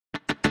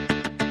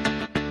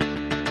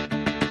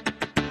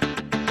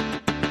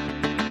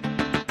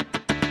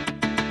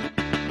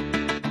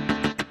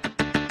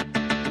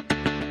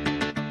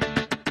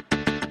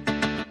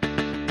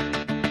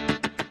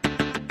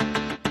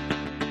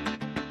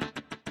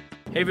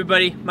Hey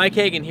everybody, Mike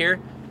Hagen here.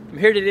 I'm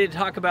here today to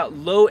talk about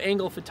low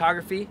angle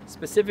photography,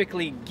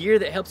 specifically gear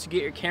that helps you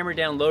get your camera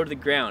down low to the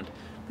ground.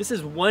 This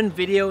is one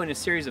video in a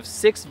series of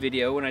 6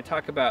 videos when I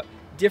talk about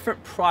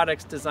different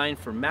products designed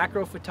for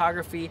macro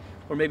photography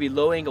or maybe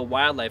low angle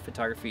wildlife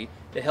photography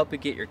that help you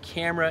get your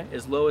camera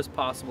as low as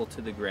possible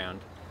to the ground.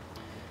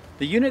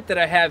 The unit that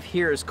I have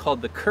here is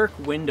called the Kirk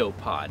Window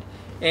Pod,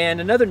 and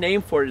another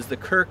name for it is the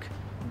Kirk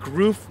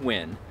Groof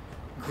Win.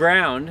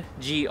 Ground,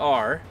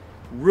 G-R,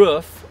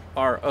 roof,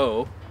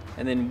 R-O,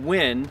 and then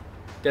win,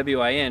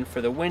 W-I-N,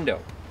 for the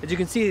window. As you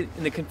can see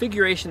in the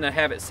configuration I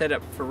have it set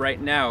up for right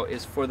now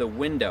is for the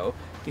window.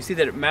 You see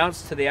that it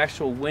mounts to the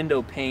actual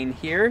window pane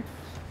here,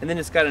 and then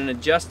it's got an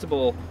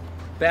adjustable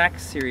back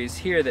series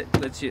here that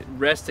lets you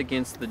rest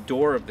against the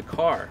door of the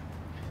car.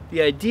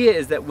 The idea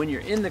is that when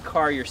you're in the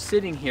car, you're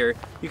sitting here,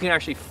 you can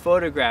actually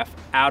photograph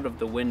out of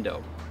the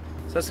window.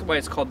 So that's why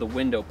it's called the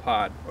window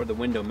pod or the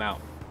window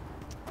mount.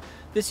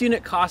 This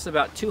unit costs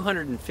about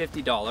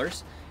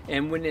 $250,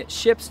 and when it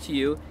ships to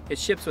you, it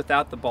ships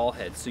without the ball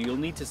head, so you'll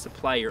need to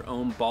supply your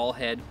own ball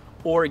head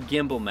or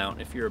gimbal mount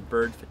if you're a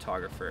bird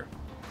photographer.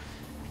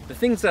 The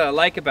things that I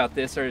like about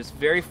this are it's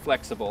very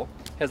flexible,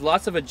 has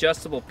lots of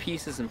adjustable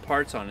pieces and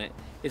parts on it.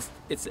 It's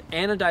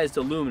anodized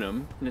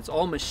aluminum, and it's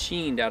all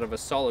machined out of a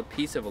solid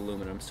piece of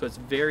aluminum, so it's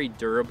very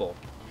durable.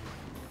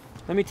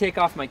 Let me take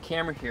off my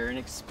camera here and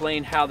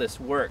explain how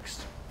this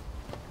works.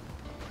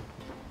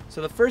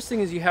 So the first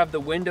thing is you have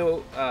the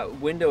window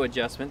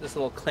adjustment, this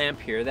little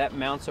clamp here, that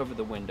mounts over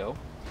the window.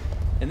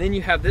 And then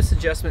you have this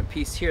adjustment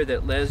piece here that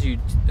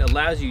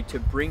allows you to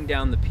bring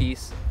down the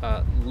piece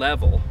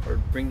level, or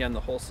bring down the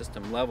whole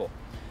system level.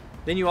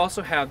 Then you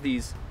also have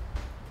these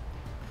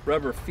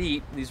rubber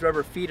feet. These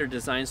rubber feet are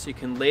designed so you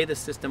can lay the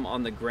system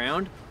on the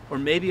ground or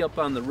maybe up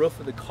on the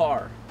roof of the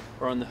car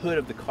or on the hood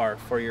of the car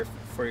for your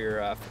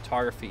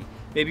photography.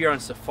 Maybe you're on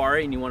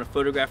safari and you want to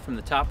photograph from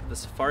the top of the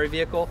safari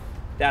vehicle.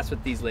 That's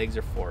what these legs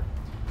are for.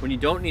 When you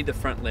don't need the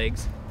front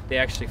legs, they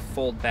actually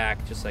fold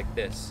back just like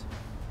this.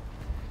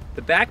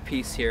 The back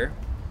piece here,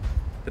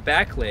 the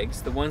back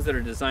legs, the ones that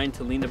are designed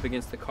to lean up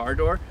against the car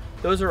door,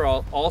 those are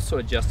all also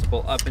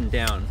adjustable up and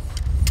down.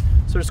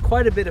 So there's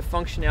quite a bit of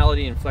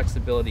functionality and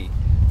flexibility.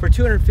 For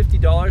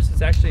 $250,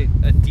 it's actually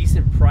a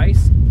decent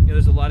price. You know,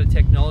 there's a lot of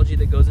technology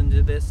that goes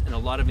into this and a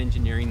lot of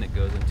engineering that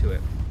goes into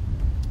it.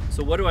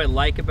 So what do I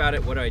like about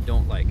it? What do I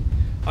don't like?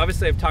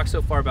 Obviously, I've talked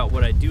so far about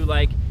what I do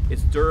like.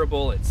 It's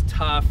durable, it's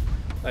tough,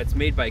 it's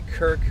made by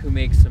Kirk, who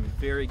makes some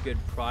very good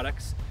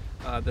products.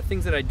 The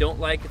things that I don't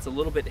like, it's a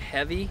little bit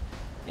heavy,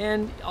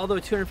 and although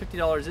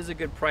 $250 is a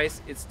good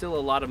price, it's still a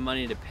lot of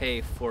money to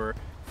pay for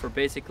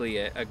basically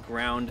a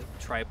ground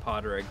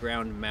tripod or a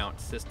ground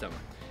mount system.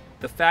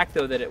 The fact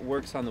though that it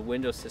works on the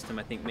window system,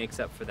 I think makes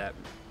up for that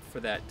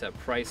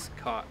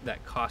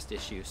cost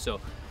issue. So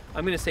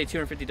I'm going to say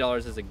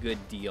 $250 is a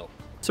good deal.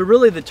 So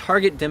really the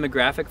target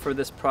demographic for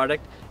this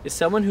product is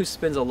someone who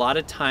spends a lot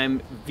of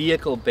time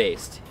vehicle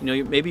based. You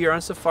know, maybe you're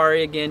on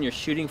safari again, you're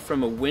shooting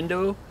from a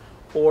window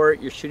or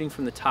you're shooting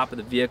from the top of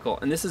the vehicle,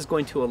 and this is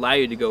going to allow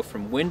you to go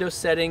from window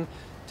setting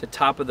to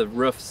top of the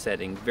roof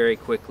setting very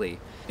quickly.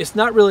 It's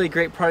not really a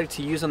great product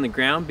to use on the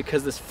ground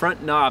because this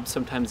front knob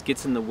sometimes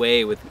gets in the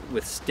way with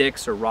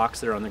sticks or rocks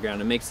that are on the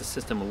ground. It makes the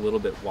system a little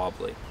bit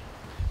wobbly.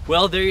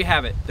 Well, there you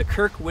have it, the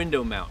Kirk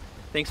window mount.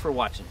 Thanks for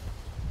watching.